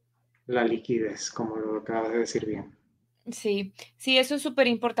la liquidez, como lo acabas de decir bien. Sí, sí, eso es súper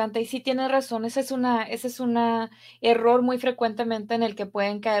importante y sí tienes razón, ese es una error muy frecuentemente en el que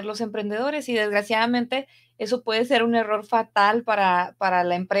pueden caer los emprendedores y desgraciadamente eso puede ser un error fatal para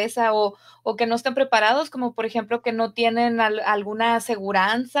la empresa o que no estén preparados, como por ejemplo que no tienen alguna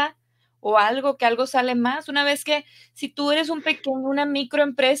aseguranza o algo, que algo sale más. Una vez que si tú eres una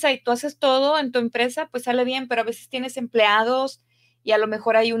microempresa y tú haces todo en tu empresa, pues sale bien, pero a veces tienes empleados y a lo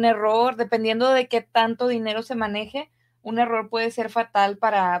mejor hay un error, dependiendo de qué tanto dinero se maneje un error puede ser fatal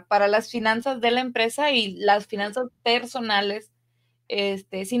para las finanzas de la empresa y las finanzas personales,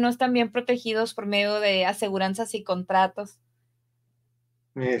 si no están bien protegidos por medio de aseguranzas y contratos.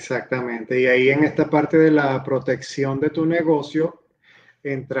 Exactamente. Y ahí en esta parte de la protección de tu negocio,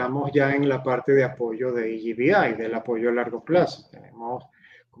 entramos ya en la parte de apoyo de EGBI, del apoyo a largo plazo. Tenemos,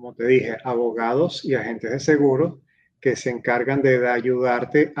 como te dije, abogados y agentes de seguros que se encargan de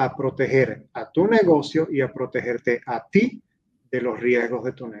ayudarte a proteger a tu negocio y a protegerte a ti de los riesgos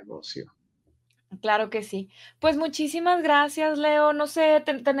de tu negocio. Claro que sí. Pues muchísimas gracias, Leo. No sé,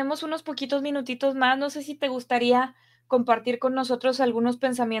 tenemos unos poquitos minutitos más. No sé si te gustaría compartir con nosotros algunos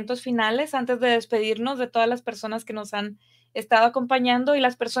pensamientos finales antes de despedirnos de todas las personas que nos han estado acompañando y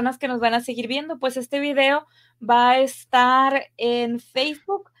las personas que nos van a seguir viendo. Pues este video va a estar en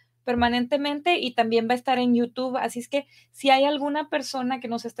Facebook permanentemente y también va a estar en YouTube. Así es que si hay alguna persona que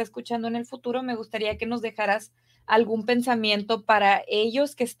nos está escuchando en el futuro, me gustaría que nos dejaras algún pensamiento para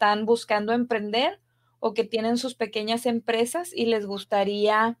ellos que están buscando emprender o que tienen sus pequeñas empresas y les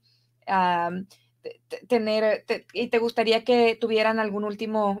gustaría y te gustaría que tuvieran algún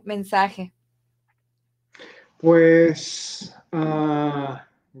último mensaje. Pues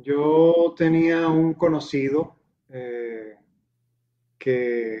yo tenía un conocido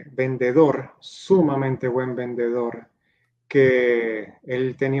que vendedor, sumamente buen vendedor, que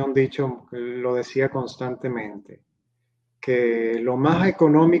él tenía un dicho, que lo decía constantemente, que lo más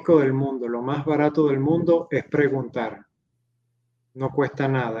económico del mundo, lo más barato del mundo es preguntar, no cuesta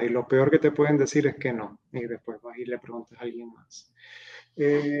nada y lo peor que te pueden decir es que no y después vas y le preguntas a alguien más.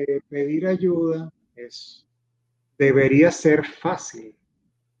 Pedir ayuda debería ser fácil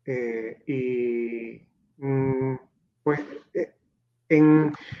y pues eh,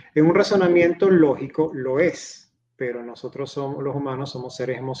 en, en un razonamiento lógico lo es, pero nosotros somos, los humanos somos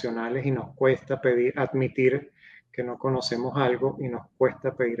seres emocionales y nos cuesta admitir que no conocemos algo y nos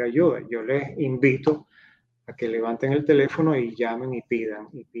cuesta pedir ayuda. Yo les invito a que levanten el teléfono y llamen y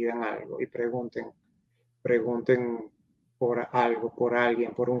pidan algo y pregunten por algo, por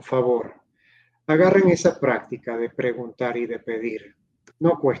alguien, por un favor. Agarren esa práctica de preguntar y de pedir.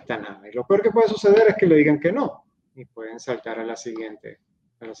 No cuesta nada. Y lo peor que puede suceder es que le digan que no y pueden saltar a la siguiente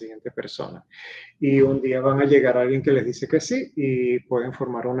persona. Y un día van a llegar a alguien que les dice que sí y pueden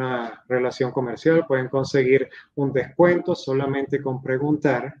formar una relación comercial, pueden conseguir un descuento solamente con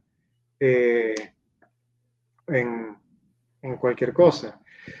preguntar eh, en, en cualquier cosa.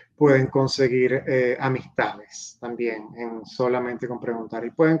 Pueden conseguir amistades también solamente con preguntar y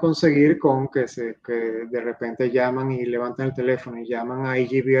pueden conseguir con que de repente llaman y levantan el teléfono y llaman a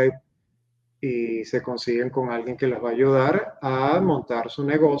IGBI y se consiguen con alguien que les va a ayudar a montar su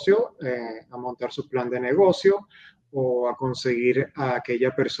negocio, a montar su plan de negocio o a conseguir a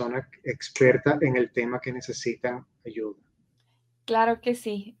aquella persona experta en el tema que necesitan ayuda. Claro que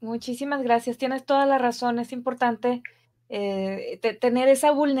sí. Muchísimas gracias. Tienes toda la razón. Es importante tener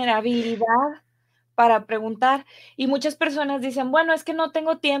esa vulnerabilidad para preguntar. Y muchas personas dicen, bueno, es que no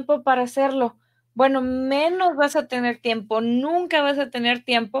tengo tiempo para hacerlo. Bueno, menos vas a tener tiempo, nunca vas a tener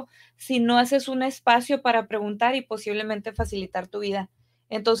tiempo si no haces un espacio para preguntar y posiblemente facilitar tu vida.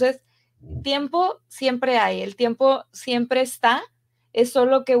 Entonces, tiempo siempre hay, el tiempo siempre está, es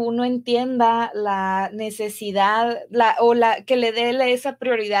solo que uno entienda la necesidad que le dé esa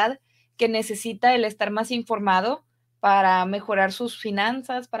prioridad que necesita el estar más informado para mejorar sus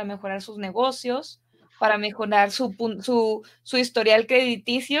finanzas, para mejorar sus negocios, para mejorar su historial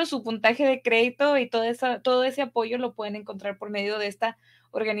crediticio, su puntaje de crédito y todo ese apoyo lo pueden encontrar por medio de esta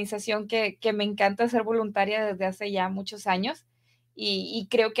organización que me encanta ser voluntaria desde hace ya muchos años y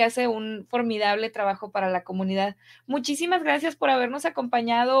creo que hace un formidable trabajo para la comunidad. Muchísimas gracias por habernos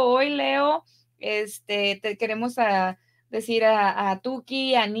acompañado hoy, Leo. Te queremos decir a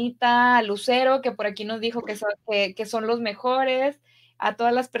Tuki, a Anita, a Lucero, que por aquí nos dijo que son los mejores, a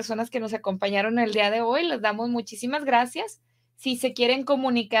todas las personas que nos acompañaron el día de hoy, les damos muchísimas gracias. Si se quieren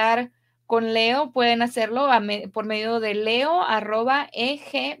comunicar con Leo, pueden hacerlo por medio de leo@egbi.org,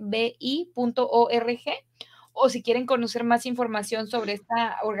 o si quieren conocer más información sobre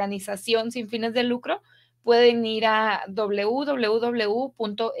esta organización sin fines de lucro, pueden ir a www.egbi.org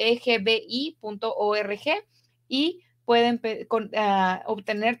y pueden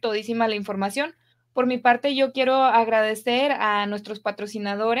obtener todísima la información. Por mi parte, yo quiero agradecer a nuestros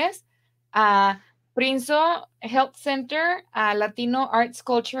patrocinadores, a Princeton Health Center, a Latino Arts,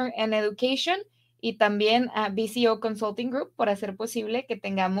 Culture and Education y también a BCO Consulting Group por hacer posible que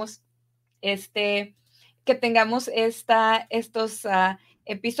tengamos estos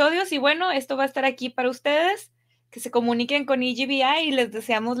episodios. Y bueno, esto va a estar aquí para ustedes, que se comuniquen con EGBI y les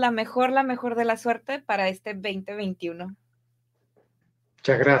deseamos la mejor de la suerte para este 2021.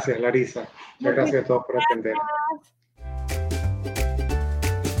 Muchas gracias, Larisa. Muchas gracias a todos por atender.